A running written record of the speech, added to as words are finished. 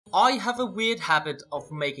I have a weird habit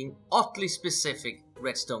of making oddly specific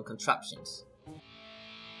redstone contraptions.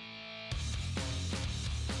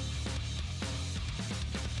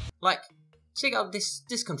 Like, check out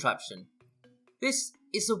this contraption. This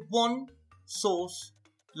is a one source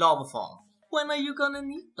lava farm. When are you gonna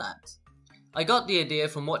need that? I got the idea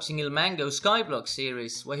from watching ilmango's Skyblock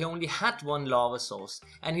series, where he only had one lava source,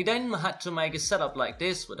 and he then had to make a setup like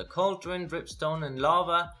this with a cauldron, dripstone and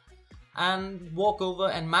lava, and walk over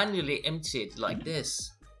and manually empty it like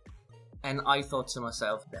this. And I thought to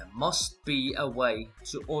myself, there must be a way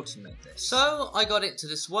to automate this. So I got into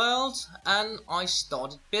this world and I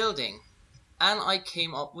started building, and I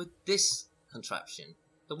came up with this contraption.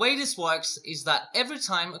 The way this works is that every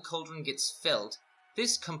time a cauldron gets filled,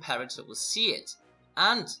 this comparator will see it,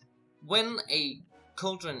 and when a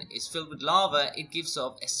cauldron is filled with lava, it gives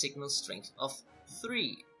off a signal strength of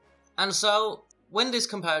 3. And so when this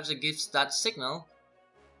comparator gives that signal,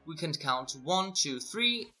 we can count 1, 2,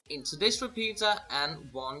 3 into this repeater and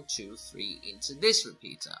 1, 2, 3 into this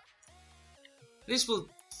repeater. This will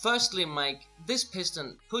firstly make this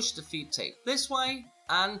piston push the feed tape this way,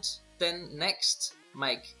 and then next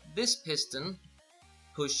make this piston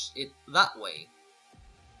push it that way.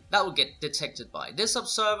 That will get detected by this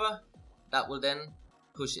observer, that will then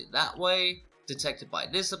push it that way, detected by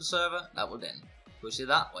this observer, that will then push it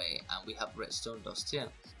that way, and we have redstone dust here.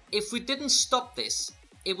 If we didn't stop this,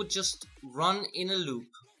 it would just run in a loop.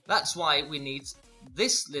 That's why we need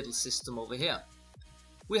this little system over here.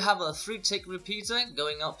 We have a 3-tick repeater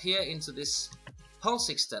going up here into this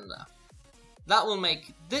pulse extender. That will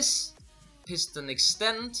make this piston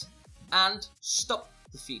extend and stop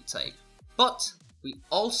the feed tape. But we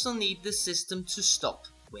also need the system to stop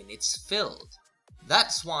when it's filled.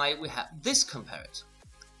 That's why we have this comparator.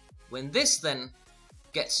 When this then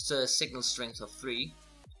gets to a signal strength of 3,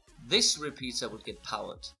 this repeater would get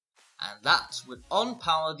powered, and that would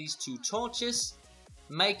unpower these 2 torches,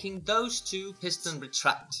 making those 2 pistons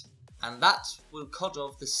retract, and that will cut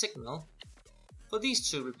off the signal for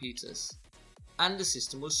these 2 repeaters, and the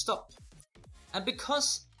system will stop. And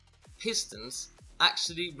because pistons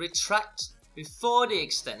actually retract before they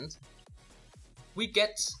extend, we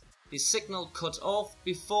get the signal cut off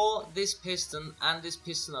before this piston and this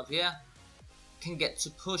piston up here can get to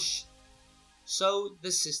push, so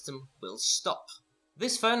the system will stop.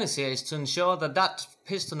 This furnace here is to ensure that that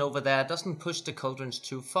piston over there doesn't push the cauldrons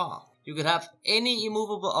too far. You could have any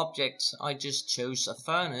immovable object, I just chose a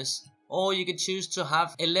furnace, or you could choose to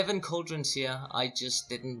have 11 cauldrons here, I just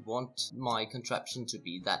didn't want my contraption to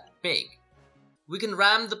be that big. We can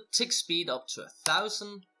ram the tick speed up to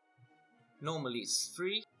 1000, normally it's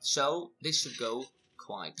 3, so this should go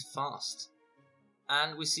quite fast.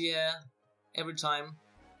 And we see here, every time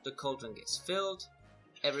the cauldron gets filled,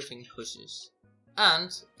 everything pushes.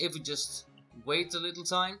 And if we just wait a little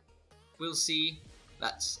time, we'll see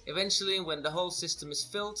that eventually when the whole system is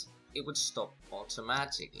filled, it would stop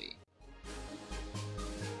automatically.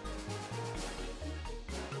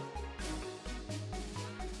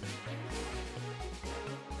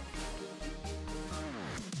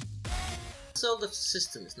 So the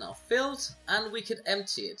system is now filled and we could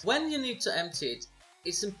empty it. When you need to empty it,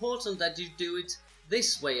 it's important that you do it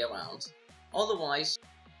this way around. Otherwise,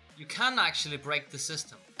 you can actually break the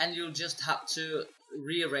system and you'll just have to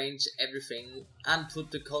rearrange everything and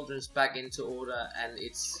put the cauldrons back into order, and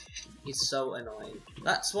it's so annoying.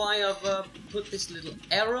 That's why I've put this little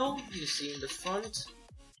arrow you see in the front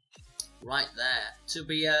right there to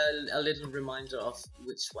be a little reminder of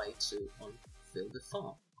which way to unfill the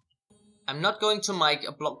farm. I'm not going to make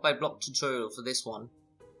a block by block tutorial for this one,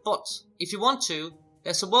 but if you want to,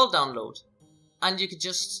 there's a world download and you could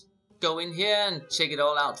just go in here and check it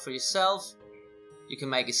all out for yourself. You can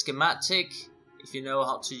make a schematic if you know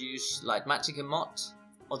how to use Lightmatic and Mod,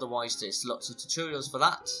 otherwise there's lots of tutorials for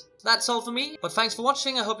that. That's all for me, but thanks for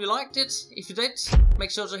watching, I hope you liked it. If you did, make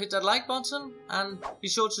sure to hit that like button and be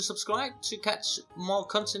sure to subscribe to catch more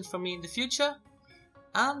content from me in the future,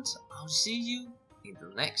 and I'll see you in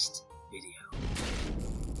the next video.